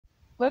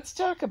Let's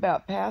talk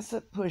about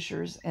Passap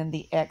pushers and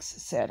the X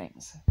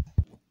settings.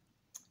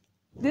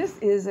 This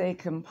is a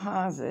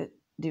composite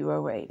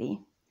Duo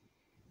 80.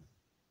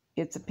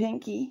 It's a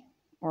pinky,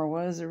 or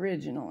was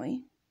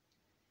originally,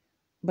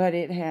 but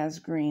it has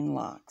green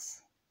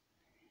locks.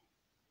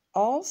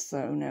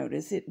 Also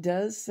notice it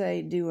does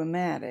say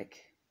Duomatic.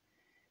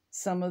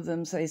 Some of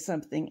them say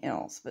something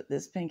else, but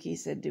this pinky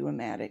said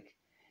Duomatic.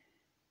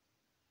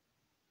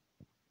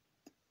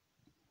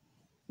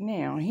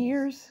 Now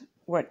here's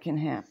what can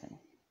happen.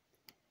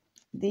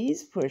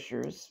 These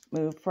pushers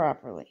move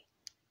properly.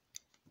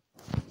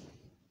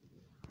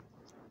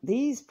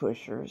 These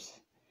pushers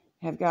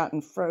have gotten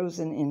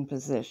frozen in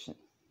position.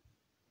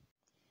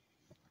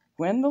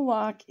 When the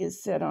lock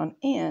is set on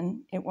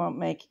N, it won't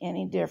make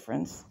any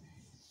difference,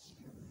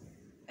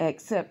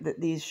 except that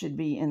these should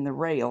be in the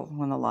rail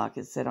when the lock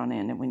is set on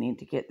N, and we need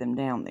to get them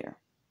down there.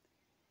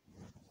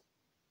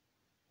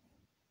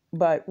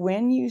 But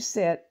when you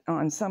set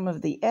on some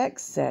of the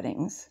X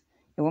settings,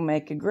 it will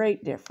make a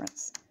great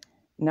difference.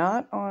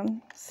 Not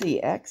on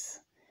CX,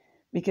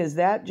 because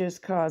that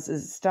just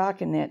causes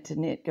stockinette to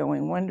knit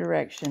going one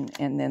direction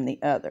and then the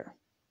other.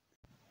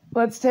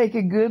 Let's take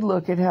a good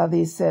look at how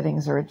these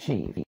settings are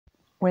achieved.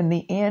 When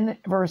the N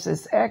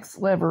versus X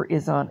lever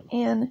is on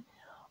N,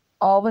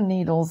 all the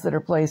needles that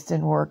are placed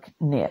in work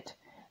knit.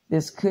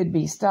 This could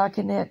be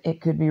stockinette,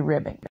 it could be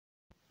ribbing.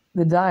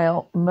 The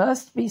dial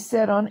must be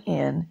set on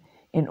N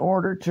in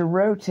order to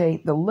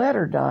rotate the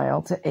letter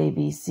dial to A,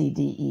 B, C,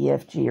 D, E,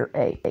 F, G, or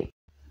A.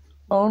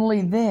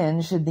 Only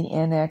then should the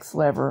NX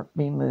lever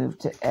be moved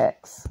to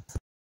X.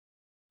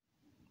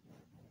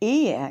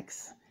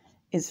 EX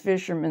is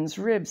Fisherman's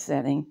rib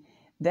setting.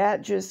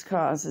 That just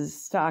causes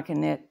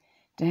stockinette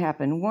to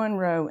happen one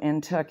row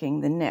and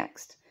tucking the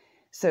next.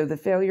 So the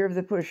failure of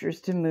the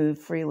pushers to move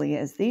freely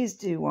as these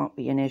do won't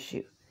be an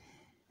issue.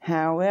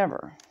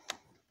 However,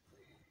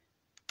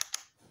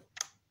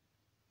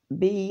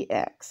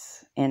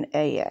 BX and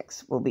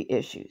AX will be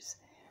issues.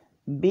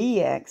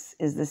 BX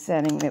is the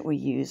setting that we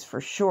use for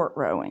short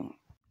rowing.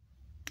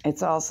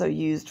 It's also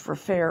used for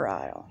fair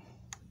isle.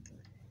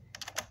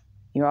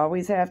 You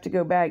always have to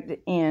go back to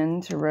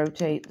N to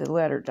rotate the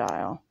letter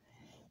dial.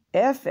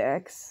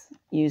 FX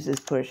uses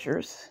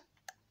pushers,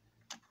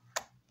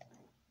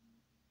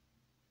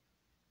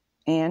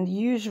 and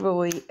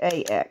usually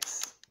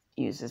AX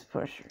uses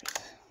pushers.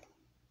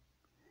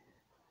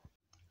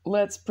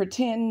 Let's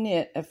pretend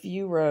knit a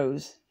few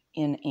rows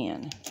in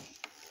N.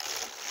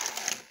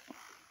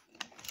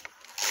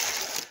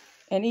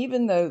 And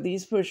even though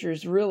these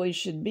pushers really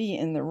should be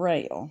in the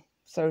rail,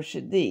 so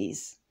should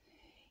these,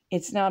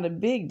 it's not a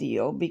big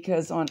deal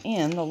because on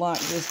N the lock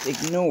just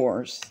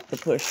ignores the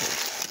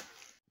pushers.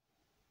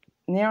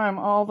 Now I'm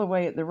all the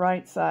way at the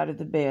right side of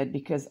the bed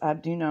because I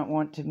do not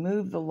want to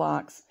move the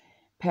locks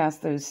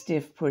past those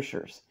stiff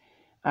pushers.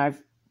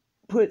 I've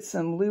put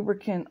some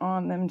lubricant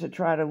on them to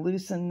try to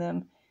loosen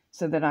them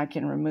so that I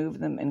can remove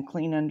them and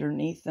clean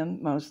underneath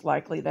them. Most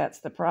likely that's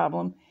the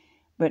problem.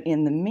 But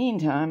in the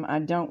meantime, I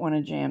don't want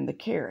to jam the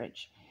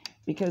carriage,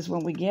 because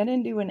when we get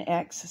into an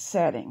X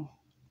setting,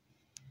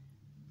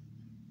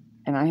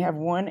 and I have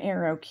one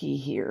arrow key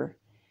here,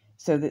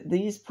 so that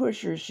these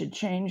pushers should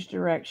change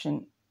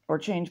direction or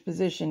change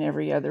position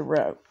every other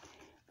row.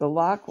 The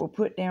lock will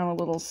put down a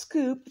little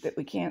scoop that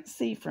we can't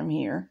see from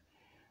here,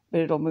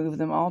 but it'll move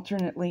them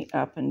alternately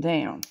up and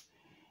down.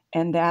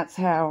 And that's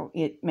how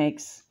it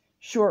makes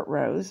short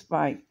rows.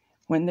 By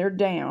when they're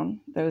down,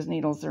 those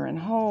needles are in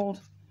hold.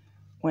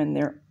 When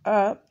they're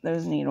up,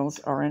 those needles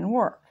are in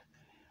work.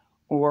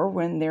 Or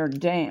when they're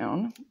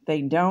down,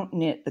 they don't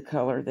knit the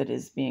color that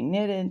is being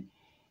knitted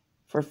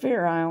for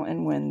fair isle,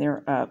 and when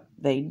they're up,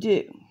 they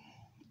do.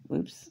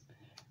 Oops,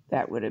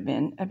 that would have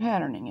been a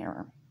patterning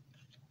error.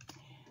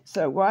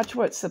 So watch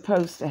what's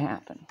supposed to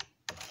happen.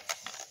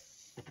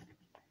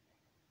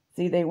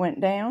 See, they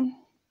went down?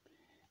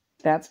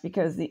 That's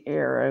because the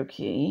arrow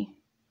key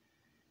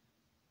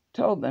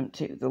told them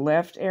to. The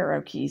left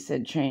arrow key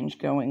said change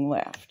going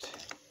left.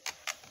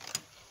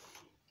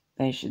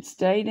 They should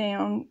stay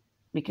down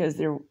because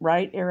their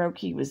right arrow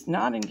key was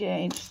not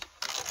engaged,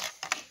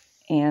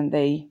 and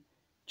they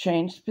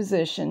changed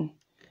position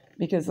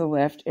because the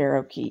left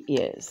arrow key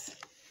is.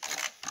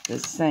 The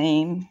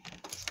same,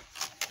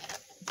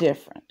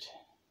 different.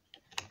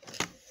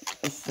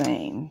 The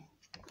same,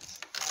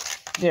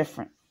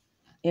 different.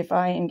 If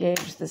I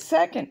engage the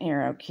second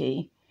arrow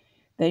key,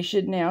 they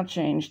should now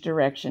change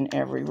direction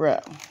every row.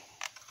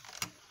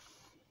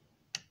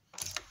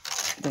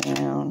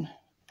 Down,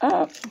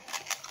 up,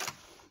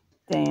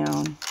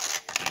 down,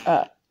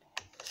 up.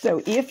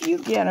 So if you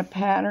get a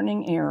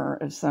patterning error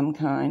of some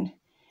kind,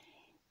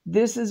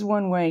 this is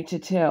one way to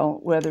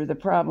tell whether the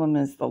problem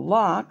is the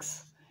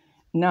locks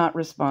not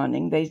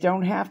responding. They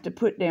don't have to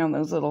put down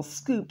those little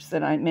scoops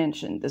that I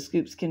mentioned. The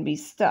scoops can be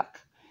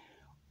stuck.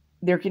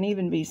 There can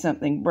even be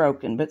something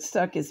broken, but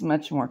stuck is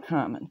much more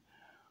common.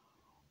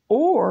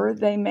 Or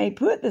they may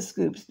put the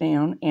scoops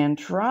down and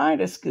try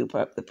to scoop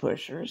up the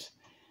pushers,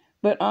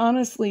 But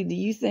honestly, do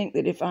you think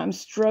that if I'm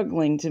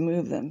struggling to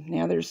move them,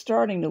 now they're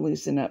starting to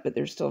loosen up, but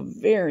they're still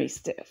very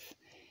stiff.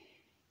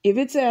 If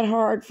it's that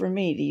hard for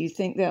me, do you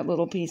think that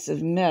little piece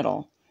of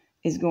metal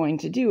is going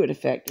to do it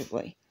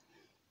effectively?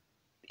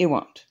 It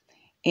won't.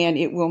 And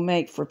it will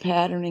make for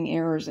patterning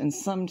errors and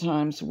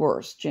sometimes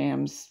worse,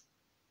 jams,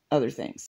 other things.